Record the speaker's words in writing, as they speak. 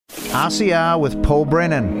RCR with Paul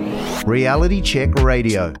Brennan, Reality Check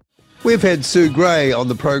Radio. We've had Sue Gray on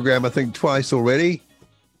the program, I think, twice already.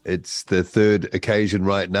 It's the third occasion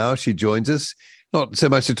right now. She joins us, not so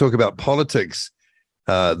much to talk about politics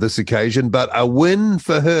this occasion, but a win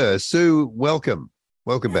for her. Sue, welcome.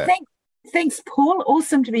 Welcome back. Thanks, Paul.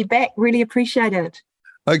 Awesome to be back. Really appreciate it.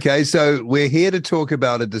 Okay, so we're here to talk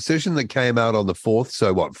about a decision that came out on the 4th,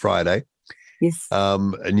 so what, Friday? Yes. A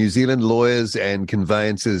New Zealand Lawyers and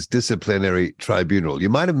Conveyancers Disciplinary Tribunal. You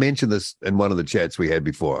might have mentioned this in one of the chats we had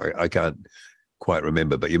before. I can't quite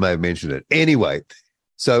remember, but you may have mentioned it. Anyway,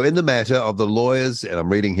 so in the matter of the lawyers, and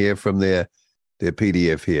I'm reading here from their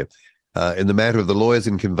PDF here, in the matter of the Lawyers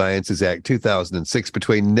and Conveyancers Act 2006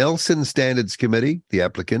 between Nelson Standards Committee, the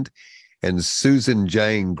applicant, and Susan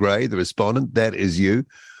Jane Gray, the respondent, that is you.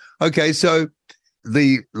 Okay, so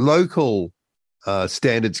the local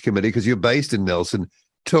Standards Committee, because you're based in Nelson,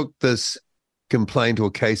 took this complaint or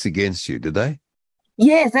case against you, did they?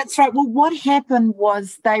 Yes, that's right. Well, what happened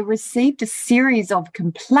was they received a series of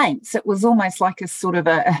complaints. It was almost like a sort of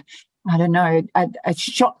a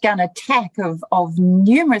shotgun attack of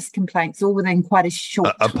numerous complaints, all within quite a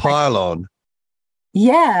short a pile-on.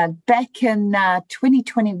 Yeah, back in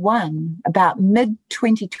 2021, about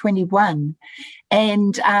mid-2021.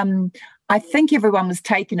 And I think everyone was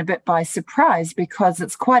taken a bit by surprise because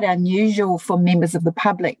it's quite unusual for members of the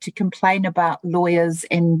public to complain about lawyers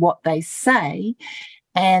and what they say.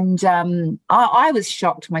 And I was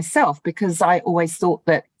shocked myself because I always thought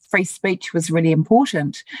that free speech was really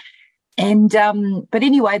important. And but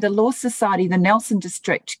anyway, the Law Society, the Nelson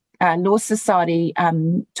District Law Society,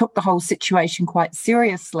 took the whole situation quite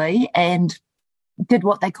seriously and did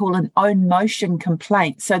what they call an own motion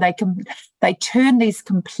complaint. So they turned these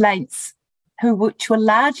complaints, which were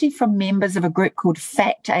largely from members of a group called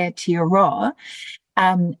FACT Aotearoa,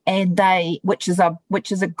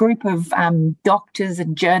 which is a group of doctors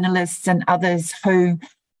and journalists and others who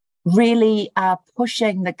really are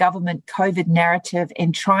pushing the government COVID narrative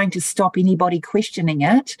and trying to stop anybody questioning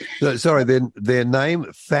it. So, sorry, their name,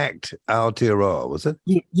 FACT Aotearoa, was it?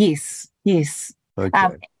 Yes.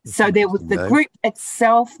 Okay. So there was the group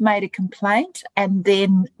itself made a complaint, and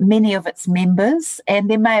then many of its members, and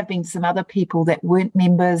there may have been some other people that weren't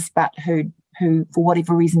members but who for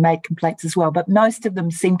whatever reason made complaints as well, but most of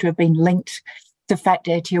them seem to have been linked to FACT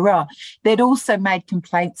Aotearoa. They'd also made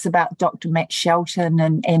complaints about Dr. Matt Shelton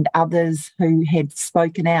and others who had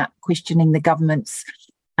spoken out questioning the government's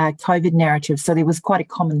COVID narrative. So there was quite a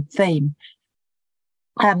common theme.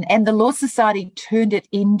 And the Law Society turned it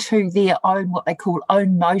into their own, what they call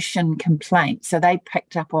own motion complaint. So they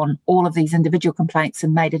picked up on all of these individual complaints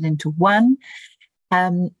and made it into one.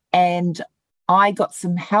 And I got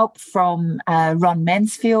some help from Ron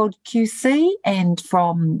Mansfield QC and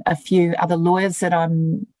from a few other lawyers that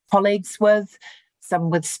I'm colleagues with, some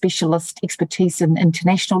with specialist expertise in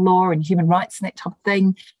international law and human rights and that type of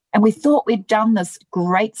thing. And we thought we'd done this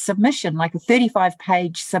great submission, like a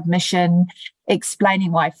 35-page submission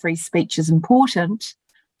explaining why free speech is important.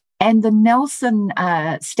 And the Nelson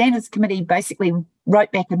Standards Committee basically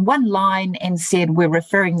wrote back in one line and said, we're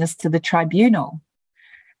referring this to the tribunal.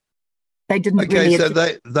 They didn't really... Okay,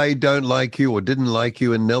 so they don't like you or didn't like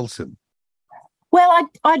you in Nelson? Well,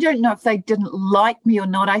 I don't know if they didn't like me or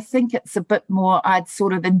not. I think it's a bit more I'd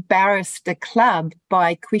sort of embarrassed the club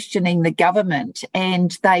by questioning the government,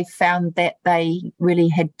 and they found that they really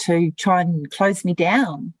had to try and close me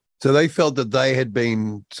down. So they felt that they had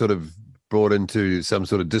been sort of brought into some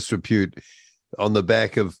sort of disrepute on the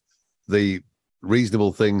back of the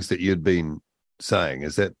reasonable things that you'd been saying.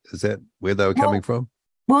 Is that where they were coming from?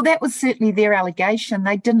 Well, that was certainly their allegation.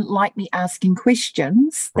 They didn't like me asking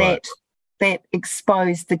questions that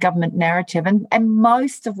exposed the government narrative. And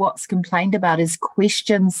most of what's complained about is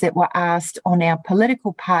questions that were asked on our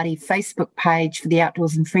political party Facebook page for the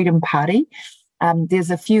Outdoors and Freedom Party. There's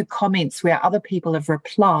a few comments where other people have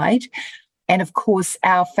replied. And of course,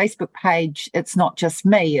 our Facebook page, it's not just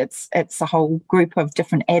me, it's a whole group of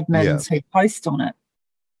different admins who post on it.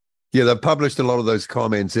 Yeah, they published a lot of those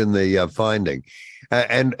comments in the finding.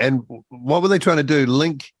 And what were they trying to do?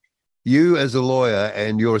 Link you as a lawyer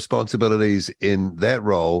and your responsibilities in that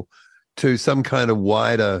role to some kind of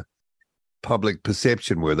wider public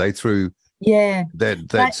perception, were they, through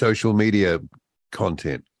that social media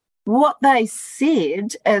content? What they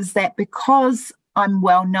said is that because I'm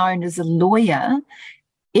well known as a lawyer,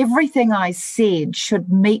 everything I said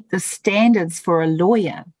should meet the standards for a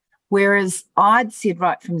lawyer. Whereas I'd said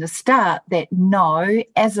right from the start that no,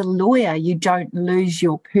 as a lawyer, you don't lose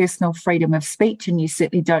your personal freedom of speech, and you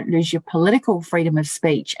certainly don't lose your political freedom of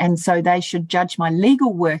speech. And so they should judge my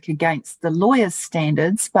legal work against the lawyer's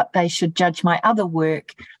standards, but they should judge my other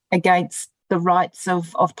work against the rights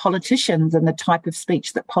of politicians and the type of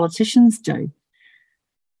speech that politicians do.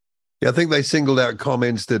 Yeah, I think they singled out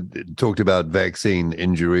comments that talked about vaccine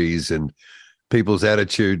injuries and people's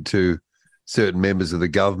attitude to certain members of the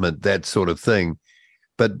government, that sort of thing.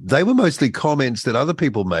 But they were mostly comments that other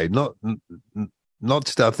people made, not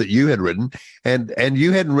stuff that you had written. And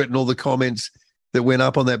you hadn't written all the comments that went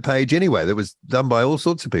up on that page anyway. That was done by all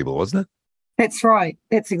sorts of people, wasn't it? That's right.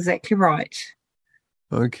 That's exactly right.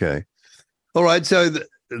 Okay. All right. So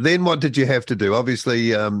then what did you have to do?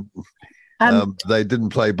 Obviously, they didn't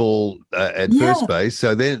play ball at first base.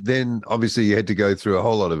 So then obviously you had to go through a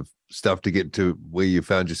whole lot of stuff to get to where you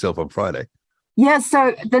found yourself on Friday. Yeah,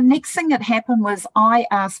 so the next thing that happened was I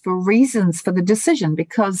asked for reasons for the decision,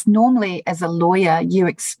 because normally as a lawyer, you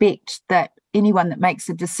expect that anyone that makes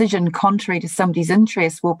a decision contrary to somebody's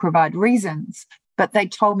interest will provide reasons. But they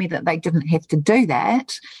told me that they didn't have to do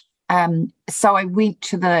that. So I went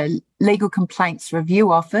to the Legal Complaints Review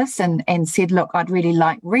Office and said, look, I'd really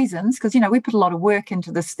like reasons, because, we put a lot of work into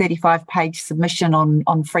this 35-page submission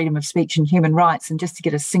on freedom of speech and human rights, and just to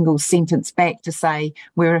get a single sentence back to say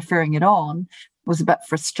we're referring it on was a bit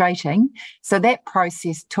frustrating. So that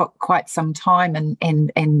process took quite some time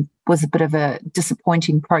and was a bit of a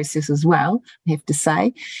disappointing process as well, I have to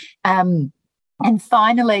say. And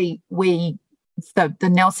finally, the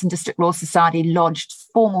Nelson District Law Society lodged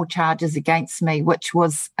formal charges against me, which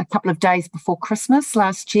was a couple of days before Christmas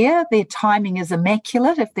last year. Their timing is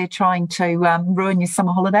immaculate if they're trying to ruin your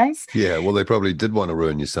summer holidays. Yeah, well, they probably did want to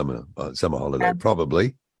ruin your summer holiday,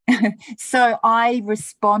 probably. So I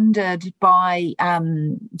responded by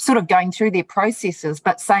sort of going through their processes,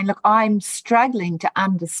 but saying, look, I'm struggling to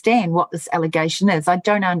understand what this allegation is. I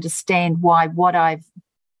don't understand why what I've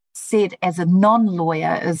said as a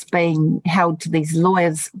non-lawyer is being held to these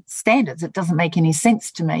lawyers' standards. It doesn't make any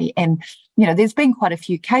sense to me. And, there's been quite a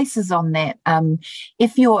few cases on that.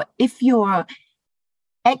 If you're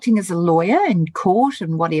acting as a lawyer in court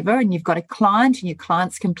and whatever, and you've got a client and your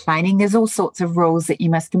client's complaining, there's all sorts of rules that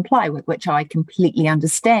you must comply with, which I completely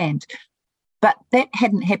understand. But that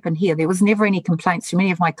hadn't happened here. There was never any complaints from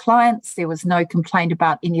any of my clients. There was no complaint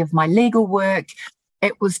about any of my legal work.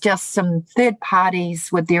 It was just some third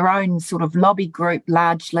parties with their own sort of lobby group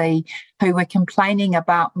largely who were complaining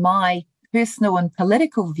about my personal and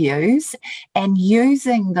political views and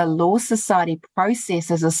using the Law Society process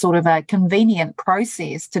as a sort of a convenient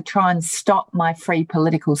process to try and stop my free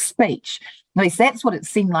political speech. At least that's what it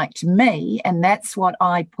seemed like to me, and that's what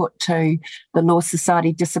I put to the Law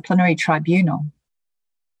Society Disciplinary Tribunal.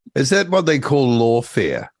 Is that what they call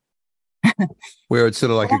lawfare? Where it's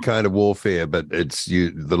sort of like a kind of warfare, but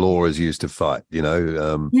the law is used to fight, Yeah.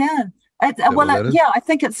 I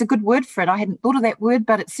think it's a good word for it. I hadn't thought of that word,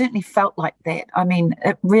 but it certainly felt like that. I mean,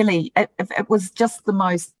 it was just the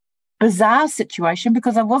most bizarre situation,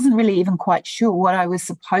 because I wasn't really even quite sure what I was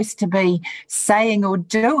supposed to be saying or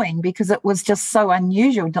doing, because it was just so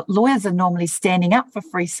unusual that lawyers are normally standing up for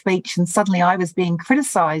free speech, and suddenly I was being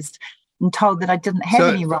criticised and told that I didn't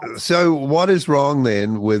have any rights. So what is wrong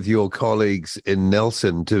then with your colleagues in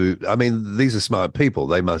Nelson these are smart people.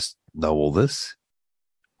 They must know all this.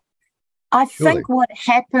 I think what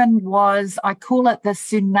happened was, I call it the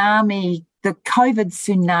tsunami, the COVID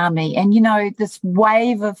tsunami. And, this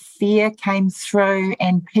wave of fear came through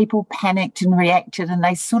and people panicked and reacted, and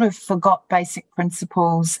they sort of forgot basic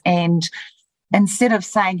principles. And instead of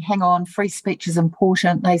saying, hang on, free speech is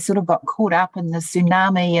important, they sort of got caught up in the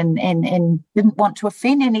tsunami and didn't want to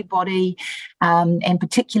offend anybody, and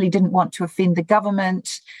particularly didn't want to offend the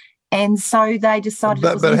government. And so they decided...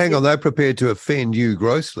 But hang on, they're prepared to offend you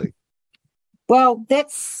grossly. Well,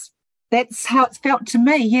 that's how it's felt to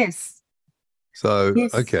me, yes. So,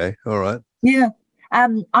 yes. Okay, all right. Yeah. I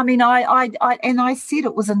said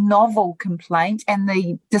it was a novel complaint, and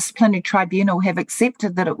the disciplinary tribunal have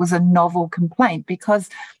accepted that it was a novel complaint, because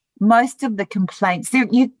most of the complaints,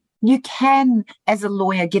 you can, as a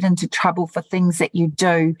lawyer, get into trouble for things that you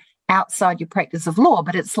do outside your practice of law,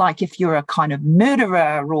 but it's like if you're a kind of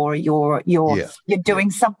murderer or you're doing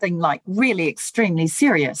something like really extremely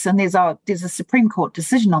serious. And there's a Supreme Court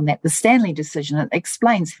decision on that, the Stanley decision. It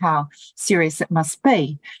explains how serious it must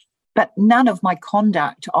be. But none of my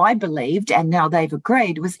conduct, I believed, and now they've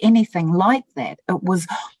agreed, was anything like that.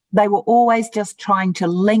 They were always just trying to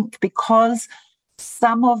link, because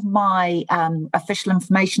some of my Official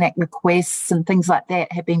Information Act requests and things like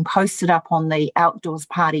that have been posted up on the Outdoors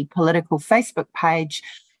Party political Facebook page.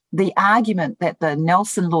 The argument that the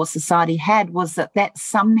Nelson Law Society had was that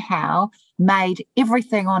somehow made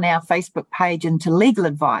everything on our Facebook page into legal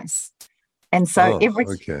advice. And so it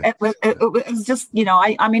was just,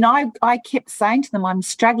 I kept saying to them, I'm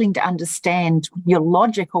struggling to understand your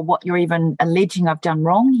logic or what you're even alleging I've done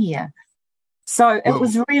wrong here. So it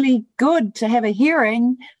was really good to have a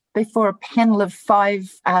hearing before a panel of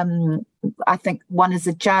 5, I think one is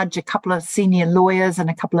a judge, a couple of senior lawyers and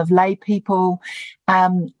a couple of lay people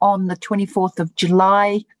on the 24th of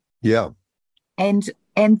July. Yeah. And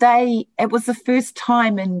it was the first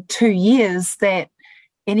time in 2 years that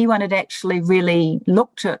anyone had actually really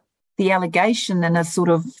looked at the allegation in a sort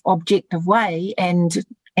of objective way and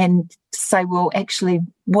say, well, actually,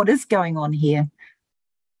 what is going on here?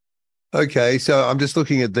 Okay, so I'm just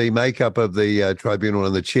looking at the makeup of the tribunal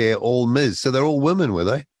and the chair, all Ms. So they're all women, were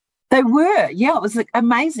they? They were, yeah. It was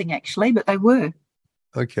amazing, actually, but they were.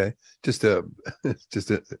 Okay, just an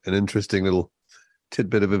interesting little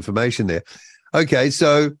tidbit of information there. Okay,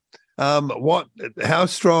 so how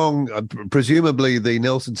strong? Presumably, the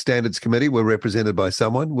Nelson Standards Committee were represented by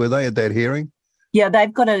someone. Were they at that hearing? Yeah,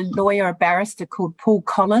 they've got a lawyer, a barrister called Paul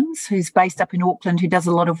Collins, who's based up in Auckland, who does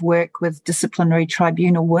a lot of work with disciplinary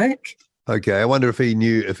tribunal work. Okay, I wonder if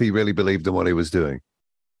he really believed in what he was doing.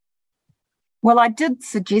 Well, I did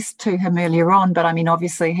suggest to him earlier on, but I mean,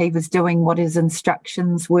 obviously he was doing what his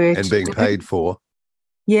instructions were. And being paid for.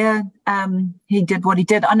 Yeah, he did what he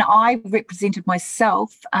did. And I represented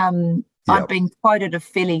myself. I'd been quoted a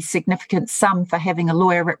fairly significant sum for having a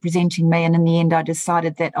lawyer representing me. And in the end, I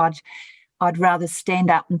decided that I'd rather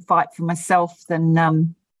stand up and fight for myself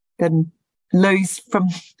than lose from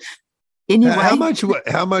anyway. How much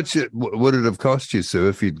would it have cost you, Sue,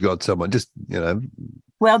 if you'd got someone just,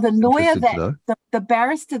 Well, the lawyer the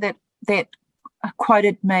barrister that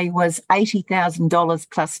quoted me was $80,000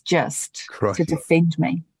 plus just to defend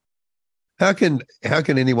me. How can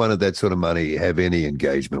anyone of that sort of money have any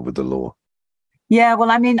engagement with the law? Yeah,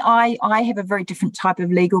 well, I mean, I have a very different type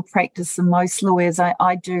of legal practice than most lawyers.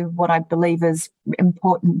 I do what I believe is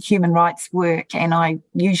important human rights work, and I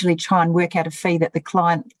usually try and work out a fee that the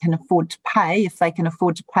client can afford to pay, if they can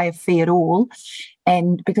afford to pay a fee at all,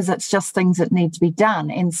 and because it's just things that need to be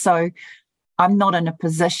done. And so I'm not in a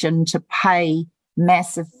position to pay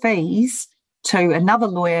massive fees to another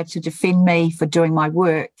lawyer to defend me for doing my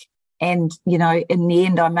work. And, in the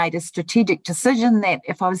end, I made a strategic decision that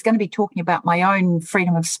if I was going to be talking about my own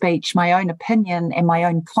freedom of speech, my own opinion and my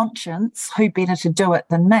own conscience, who better to do it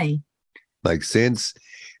than me? Makes sense.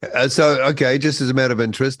 Okay, just as a matter of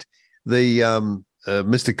interest, the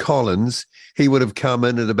Mr. Collins, he would have come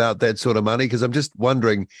in at about that sort of money, because I'm just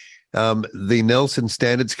wondering, the Nelson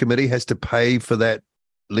Standards Committee has to pay for that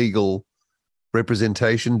legal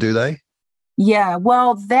representation, do they? Yeah,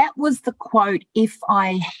 well, that was the quote if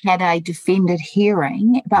I had a defended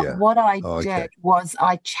hearing. But what I did was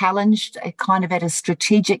I challenged kind of at a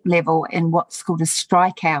strategic level in what's called a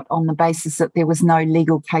strikeout on the basis that there was no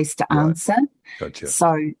legal case to answer. Gotcha.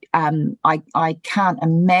 So I can't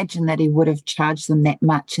imagine that he would have charged them that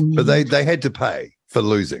much. But they had to pay for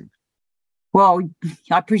losing. Well,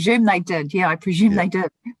 I presume they did. Yeah, I presume they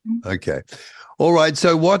did. Okay. All right.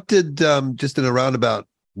 So what did, just in a roundabout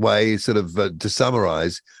way, sort of to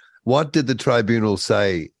summarize, what did the tribunal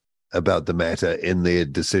say about the matter in their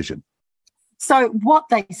decision? So what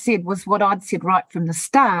they said was what I'd said right from the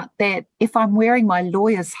start, that if I'm wearing my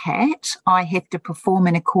lawyer's hat, I have to perform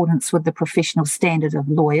in accordance with the professional standard of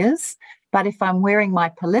lawyers. But if I'm wearing my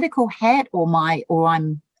political hat or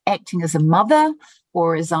I'm acting as a mother,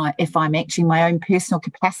 or if I'm acting my own personal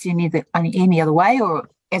capacity in any other way, or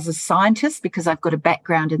as a scientist, because I've got a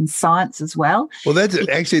background in science as well. Well,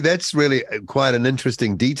 that's really quite an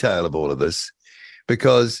interesting detail of all of this,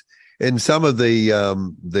 because in some of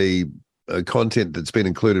the content that's been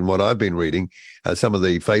included in what I've been reading, some of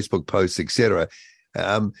the Facebook posts, etc.,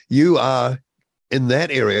 you are in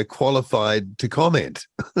that area qualified to comment.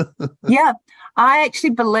 Yeah. I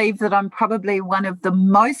actually believe that I'm probably one of the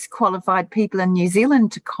most qualified people in New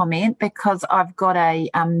Zealand to comment, because I've got a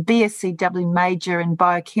BSc major in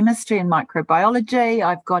biochemistry and microbiology.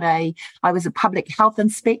 I was a public health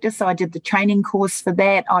inspector, so I did the training course for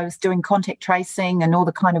that. I was doing contact tracing and all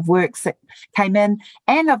the kind of works that came in.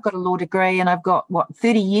 And I've got a law degree, and I've got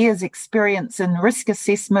 30 years experience in risk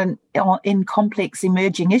assessment in complex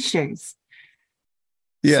emerging issues.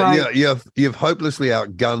 Yeah, you've hopelessly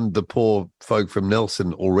outgunned the poor folk from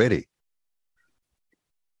Nelson already.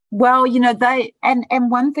 Well, they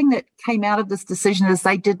and one thing that came out of this decision is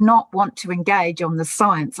they did not want to engage on the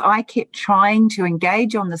science. I kept trying to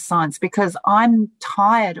engage on the science because I'm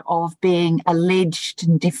tired of being alleged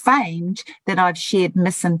and defamed that I've shared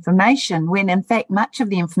misinformation, when in fact much of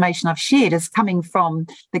the information I've shared is coming from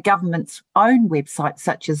the government's own website,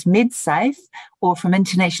 such as MedSafe, or from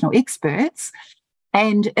international experts.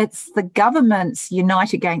 And it's the government's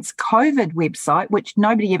Unite Against COVID website, which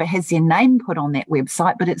nobody ever has their name put on that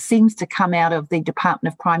website, but it seems to come out of the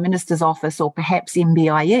Department of Prime Minister's office, or perhaps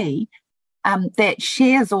MBIE, that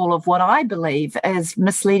shares all of what I believe is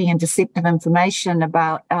misleading and deceptive information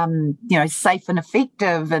about, safe and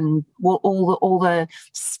effective, and all the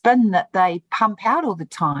spin that they pump out all the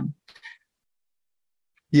time.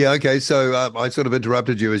 Yeah, okay. So I sort of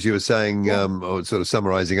interrupted you as you were saying, or sort of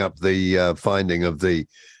summarising up the finding of the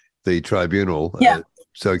tribunal. Yeah.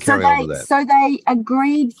 So carry on with that. So they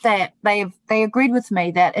agreed that they agreed with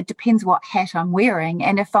me that it depends what hat I'm wearing,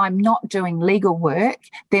 and if I'm not doing legal work,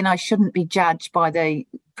 then I shouldn't be judged by the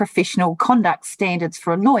professional conduct standards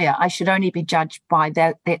for a lawyer. I should only be judged by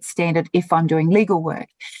that standard if I'm doing legal work.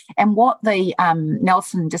 And what the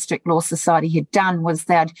Nelson District Law Society had done was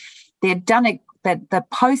that they'd done that the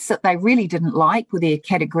posts that they really didn't like were their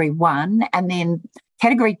category 1, and then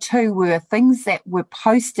category 2 were things that were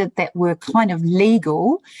posted that were kind of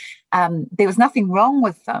legal. There was nothing wrong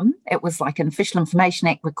with them. It was like an Official Information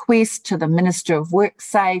Act request to the Minister of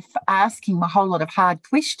WorkSafe, asking a whole lot of hard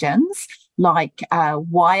questions, like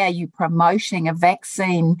why are you promoting a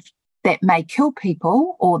vaccine that may kill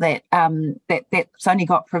people, or that's only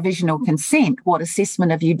got provisional consent? What assessment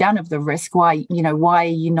have you done of the risk? Why are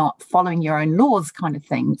you not following your own laws, kind of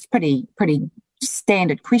thing? It's pretty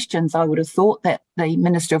standard questions. I would have thought that the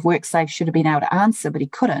Minister of WorkSafe should have been able to answer, but he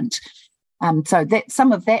couldn't. So that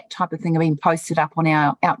some of that type of thing have been posted up on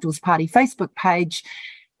our Outdoors Party Facebook page.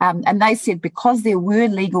 And they said because there were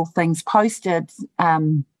legal things posted,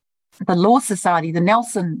 the Law Society, the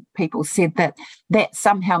Nelson people, said that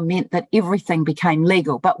somehow meant that everything became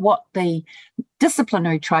legal. But what the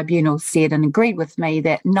disciplinary tribunal said, and agreed with me,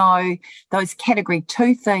 that no, those category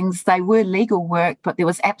 2 things, they were legal work, but there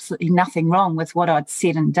was absolutely nothing wrong with what I'd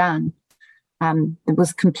said and done. It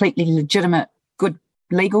was completely legitimate, good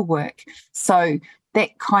legal work. So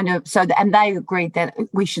that and they agreed that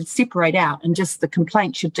we should separate out, and just the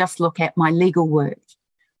complaint should just look at my legal work.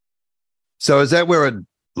 So is that where it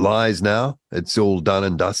lies now? It's all done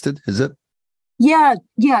and dusted, is it? Yeah.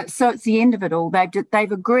 So it's the end of it all.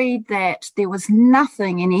 They've agreed that there was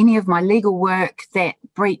nothing in any of my legal work that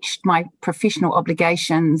breached my professional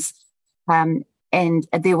obligations, and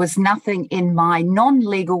there was nothing in my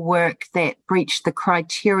non-legal work that breached the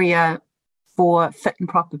criteria for fit and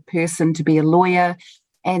proper person to be a lawyer,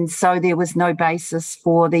 and so there was no basis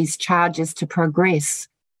for these charges to progress.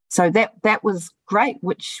 So that was great,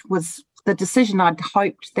 which was the decision I'd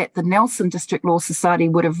hoped that the Nelson District Law Society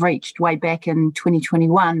would have reached way back in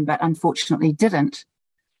 2021, but unfortunately didn't.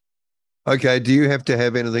 Okay, do you have to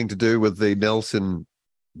have anything to do with the Nelson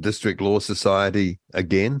District Law Society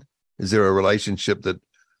again? Is there a relationship that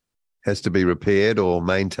has to be repaired or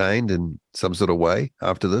maintained in some sort of way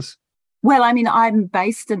after this? Well, I mean, I'm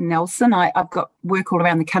based in Nelson. I've got work all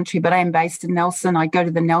around the country, but I am based in Nelson. I go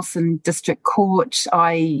to the Nelson District Court.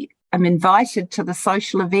 I'm invited to the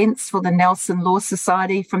social events for the Nelson Law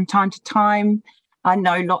Society from time to time. I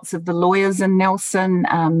know lots of the lawyers in Nelson.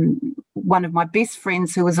 One of my best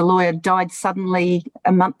friends, who was a lawyer, died suddenly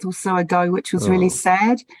a month or so ago, which was really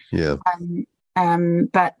sad. Yeah.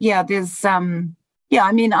 But yeah, there's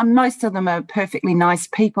I mean, most of them are perfectly nice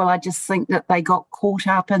people. I just think that they got caught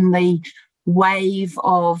up in the wave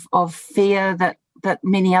of fear that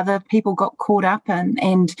many other people got caught up in.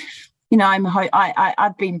 And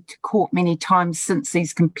I've been to court many times since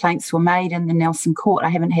these complaints were made in the Nelson court. I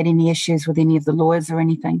haven't had any issues with any of the lawyers or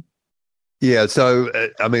anything. Yeah, so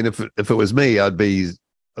I mean, if it was me, I'd be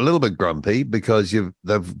a little bit grumpy because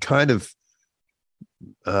they've kind of,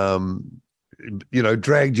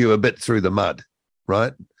 dragged you a bit through the mud,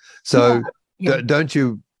 right? So yeah. Don't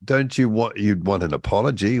you you'd want an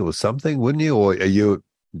apology or something, wouldn't you? Or are you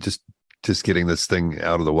just getting this thing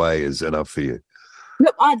out of the way is enough for you?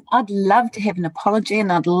 Look, I'd love to have an apology,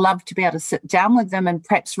 and I'd love to be able to sit down with them and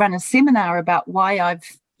perhaps run a seminar about why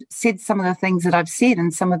I've said some of the things that I've said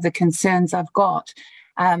and some of the concerns I've got.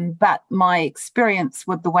 But my experience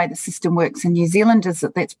with the way the system works in New Zealand is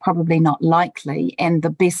that that's probably not likely. And the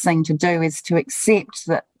best thing to do is to accept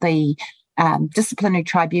that the disciplinary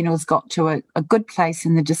tribunal's got to a good place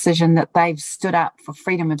in the decision, that they've stood up for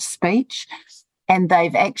freedom of speech, and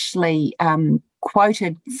they've actually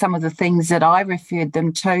quoted some of the things that I referred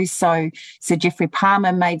them to. So Sir Geoffrey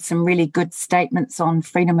Palmer made some really good statements on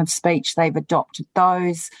freedom of speech. They've adopted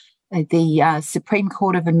those. The Supreme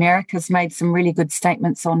Court of America's made some really good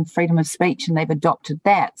statements on freedom of speech, and they've adopted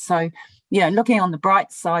that. So, looking on the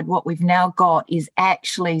bright side, what we've now got is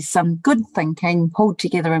actually some good thinking pulled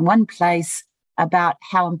together in one place about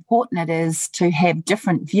how important it is to have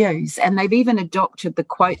different views. And they've even adopted the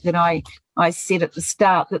quote that I said at the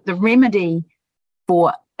start, that the remedy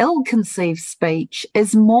for ill-conceived speech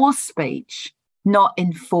is more speech, not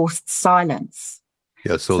enforced silence.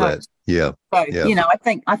 Yeah, I saw that. Yeah. So,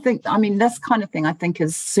 I mean, this kind of thing I think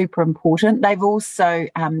is super important. They've also,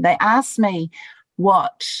 they asked me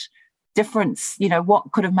what difference,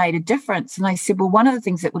 what could have made a difference. And I said, well, one of the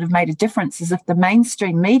things that would have made a difference is if the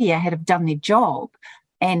mainstream media had have done their job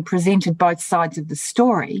and presented both sides of the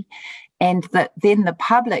story, and that then the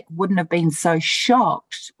public wouldn't have been so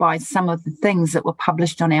shocked by some of the things that were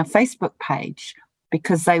published on our Facebook page,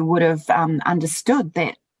 because they would have understood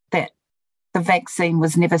that the vaccine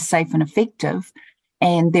was never safe and effective.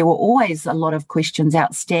 And there were always a lot of questions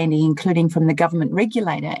outstanding, including from the government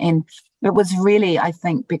regulator. And it was really, I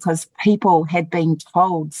think, because people had been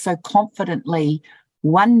told so confidently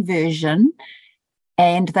one version,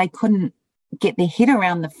 and they couldn't get their head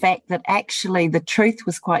around the fact that actually the truth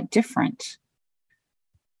was quite different.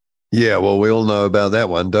 Yeah, well, we all know about that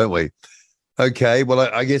one, don't we? Okay, well,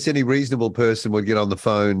 I guess any reasonable person would get on the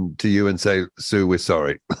phone to you and say, Sue, we're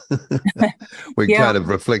sorry. We're kind of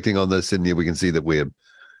reflecting on this, and we can see that we're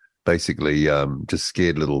basically just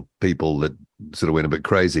scared little people that sort of went a bit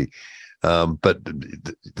crazy. But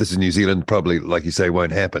this is New Zealand, probably, like you say,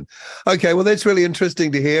 won't happen. Okay, well, that's really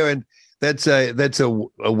interesting to hear, and that's a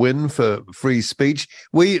win for free speech.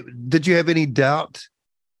 Did you have any doubt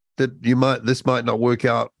that this might not work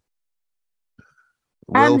out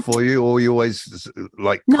well for you, or you always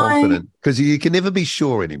confident? Because you can never be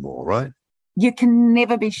sure anymore, right? You can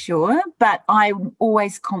never be sure, but I'm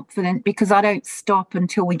always confident because I don't stop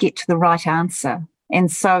until we get to the right answer.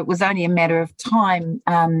 And so it was only a matter of time.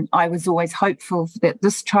 I was always hopeful that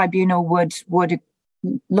this tribunal would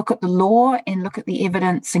look at the law and look at the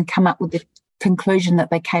evidence and come up with the conclusion that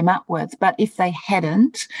they came up with. But if they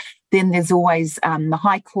hadn't, then there's always the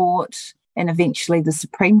High Court and eventually the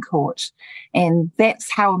Supreme Court. And that's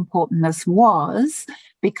how important this was,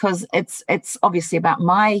 because it's obviously about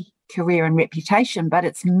my career and reputation, but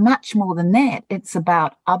it's much more than that. It's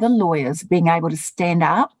about other lawyers being able to stand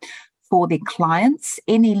up for their clients.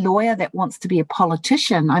 Any lawyer that wants to be a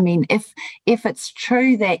politician, I mean, if it's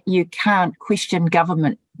true that you can't question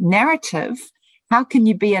government narrative, how can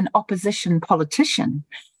you be an opposition politician?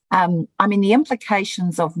 I mean, the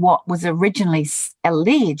implications of what was originally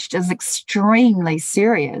alleged is extremely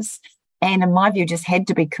serious, and in my view, just had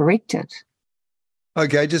to be corrected.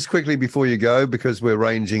 Okay, just quickly before you go, because we're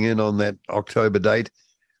ranging in on that October date,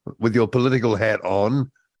 with your political hat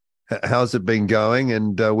on, how's it been going,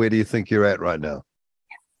 and where do you think you're at right now?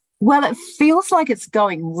 Well, it feels like it's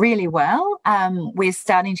going really well. We're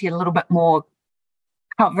starting to get a little bit more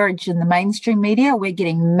coverage in the mainstream media. We're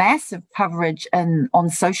getting massive coverage on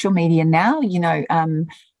social media now.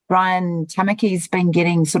 Brian Tamaki's been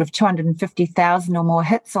getting sort of 250,000 or more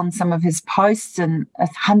hits on some of his posts, and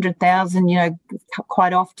 100,000,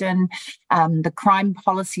 quite often. The crime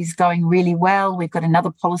policy is going really well. We've got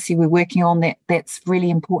another policy we're working on that's really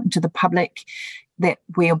important to the public that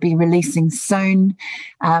we'll be releasing soon.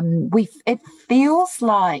 It feels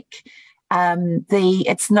like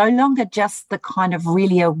it's no longer just the kind of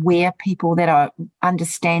really aware people that are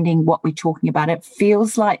understanding what we're talking about. It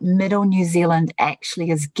feels like middle New Zealand actually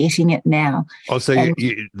is getting it now. Oh, so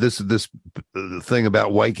this thing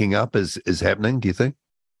about waking up is happening, do you think?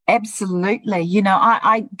 Absolutely.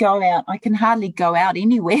 I go out, I can hardly go out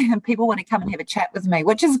anywhere, and people want to come and have a chat with me,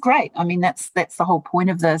 which is great. I mean, that's the whole point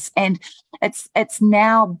of this. And it's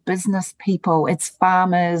now business people, it's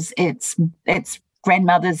farmers, it's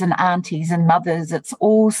grandmothers and aunties and mothers. It's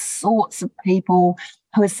all sorts of people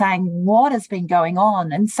who are saying, what has been going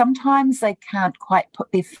on? And sometimes they can't quite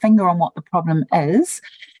put their finger on what the problem is.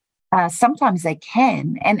 Sometimes they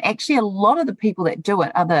can. And actually, a lot of the people that do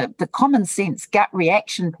it are the common sense gut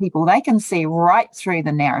reaction people. They can see right through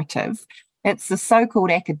the narrative. It's the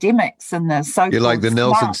so-called academics and the so-called... You're like the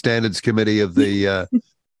Nelson Standards Committee of the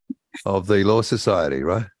of the Law Society,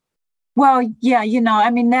 right? Well, yeah,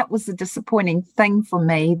 I mean, that was a disappointing thing for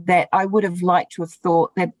me, that I would have liked to have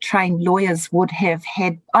thought that trained lawyers would have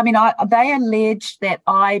had. I mean, they alleged that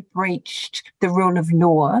I breached the rule of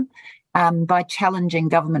law by challenging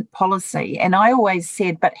government policy. And I always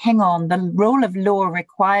said, but hang on, the rule of law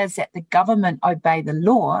requires that the government obey the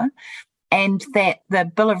law. and that the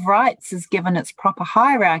Bill of Rights is given its proper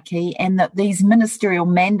hierarchy, and that these ministerial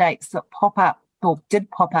mandates that pop up or did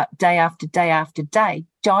pop up day after day after day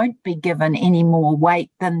don't be given any more weight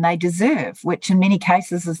than they deserve, which in many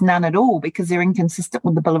cases is none at all because they're inconsistent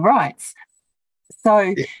with the Bill of Rights.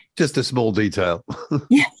 So just a small detail.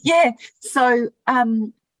 yeah. So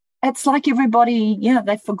it's like everybody,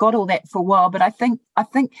 they forgot all that for a while. But I think,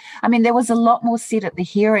 there was a lot more said at the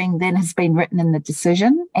hearing than has been written in the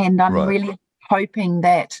decision. And I'm really hoping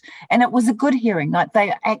that, and it was a good hearing, like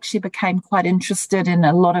they actually became quite interested in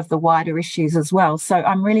a lot of the wider issues as well. So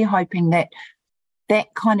I'm really hoping that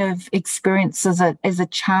kind of experience is a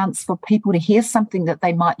chance for people to hear something that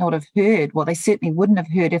they might not have heard. Well, they certainly wouldn't have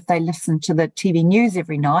heard if they listened to the TV news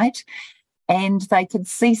every night. And they could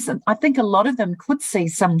see I think a lot of them could see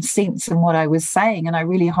some sense in what I was saying. And I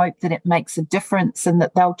really hope that it makes a difference and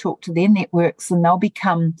that they'll talk to their networks and they'll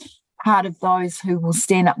become part of those who will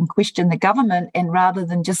stand up and question the government, and rather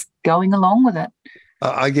than just going along with it.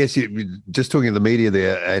 I guess you just talking to the media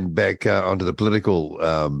there and back onto the political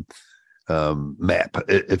map,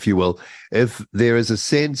 if you will, if there is a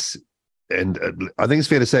sense, and I think it's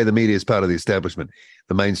fair to say the media is part of the establishment,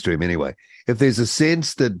 the mainstream anyway, if there's a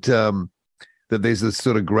sense that that there's this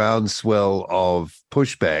sort of groundswell of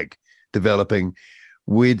pushback developing,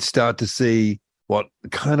 we'd start to see what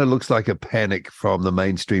kind of looks like a panic from the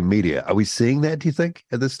mainstream media. Are we seeing that, do you think,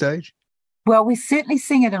 at this stage? Well, we're certainly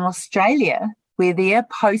seeing it in Australia, where they're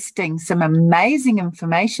posting some amazing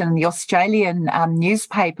information. The Australian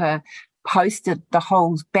newspaper posted the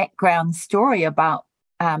whole background story about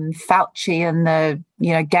Fauci and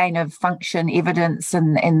the gain of function evidence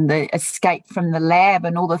and the escape from the lab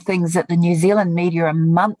and all the things that the New Zealand media are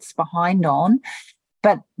months behind on.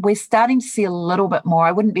 But we're starting to see a little bit more.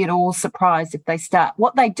 I wouldn't be at all surprised if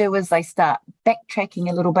what they do is they start backtracking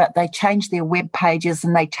a little bit. They change their web pages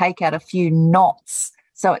and they take out a few knots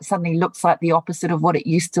so it suddenly looks like the opposite of what it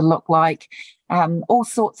used to look like. All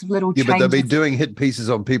sorts of little changes. But they've been doing hit pieces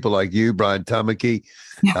on people like you, Brian Tamaki.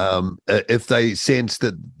 If they sense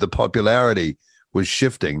that the popularity was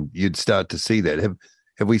shifting, you'd start to see that.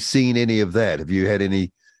 Have we seen any of that? Have you had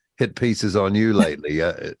any hit pieces on you lately?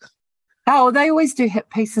 Oh, they always do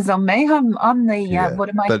hit pieces on me. I'm the what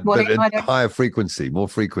am I? But higher frequency, more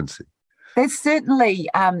frequency. There's certainly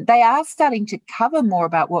they are starting to cover more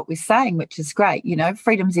about what we're saying, which is great.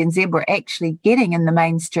 Freedoms NZ we're actually getting in the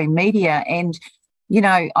mainstream media, and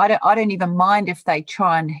I don't even mind if they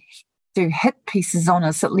try and do hit pieces on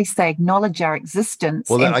us. At least they acknowledge our existence.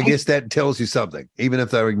 Well, I guess that tells you something, even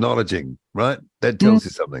if they're acknowledging, right? That tells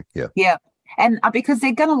you something. Yeah. And because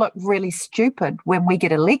they're going to look really stupid when we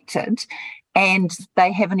get elected, and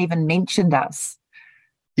they haven't even mentioned us.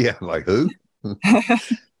 Yeah, like who?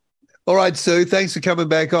 All right, Sue, thanks for coming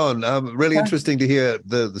back on. Really interesting to hear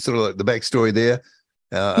the sort of like the backstory there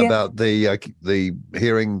about the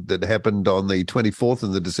hearing that happened on the 24th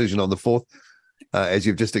and the decision on the 4th, as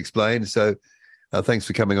you've just explained. So thanks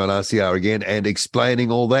for coming on RCR again and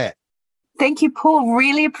explaining all that. Thank you, Paul.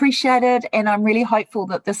 Really appreciate it. And I'm really hopeful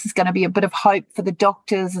that this is going to be a bit of hope for the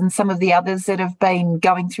doctors and some of the others that have been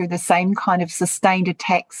going through the same kind of sustained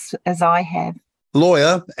attacks as I have.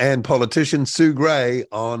 Lawyer and politician Sue Gray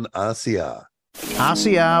on RCR.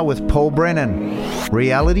 RCR with Paul Brennan.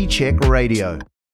 Reality Check Radio.